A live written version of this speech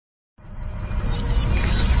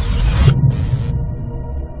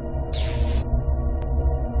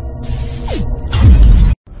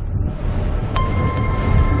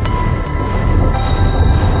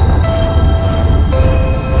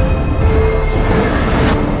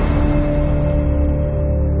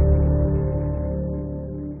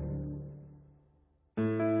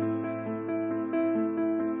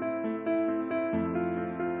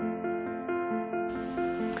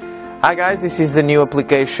Hi guys, this is the new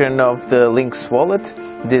application of the Lynx wallet,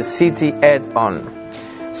 the City add-on.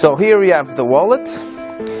 So here we have the wallet.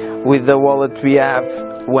 With the wallet we have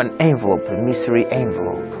one envelope, a mystery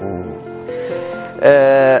envelope.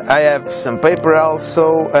 I have some paper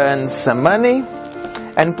also and some money.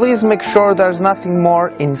 And please make sure there's nothing more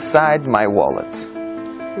inside my wallet.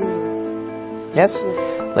 Yes?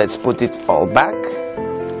 Let's put it all back.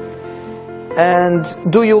 And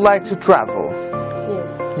do you like to travel?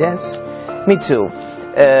 Yes? Me too.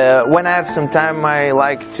 When I have some time, I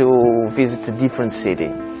like to visit a different city.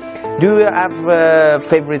 Do you have a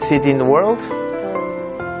favorite city in the world?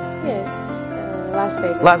 Yes, Las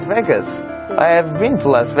Vegas. Las Vegas? Yes. I have been to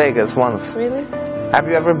Las Vegas once. Really? Have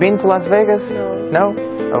you ever been to Las Vegas? No. No?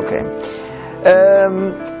 Okay.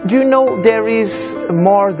 Do you know there is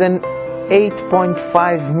more than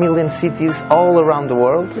 8.5 million cities all around the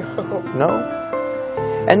world? No. No?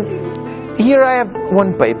 And here I have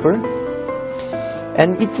one paper,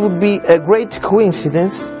 and it would be a great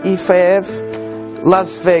coincidence if I have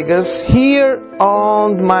Las Vegas here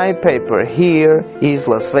on my paper. Here is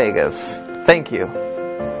Las Vegas. Thank you.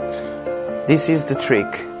 This is the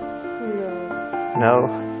trick. No?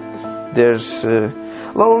 There's...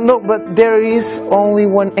 well, no, but there is only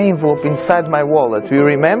one envelope inside my wallet. Do you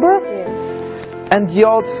remember? Yes. And the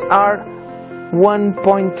odds are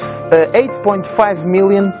 8.5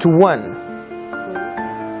 million to 1.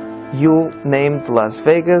 You named Las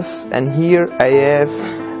Vegas, and here I have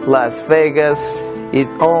Las Vegas. It's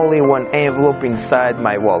only one envelope inside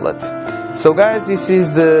my wallet. So guys, this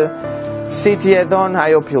is the City add-on.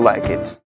 I hope you like it.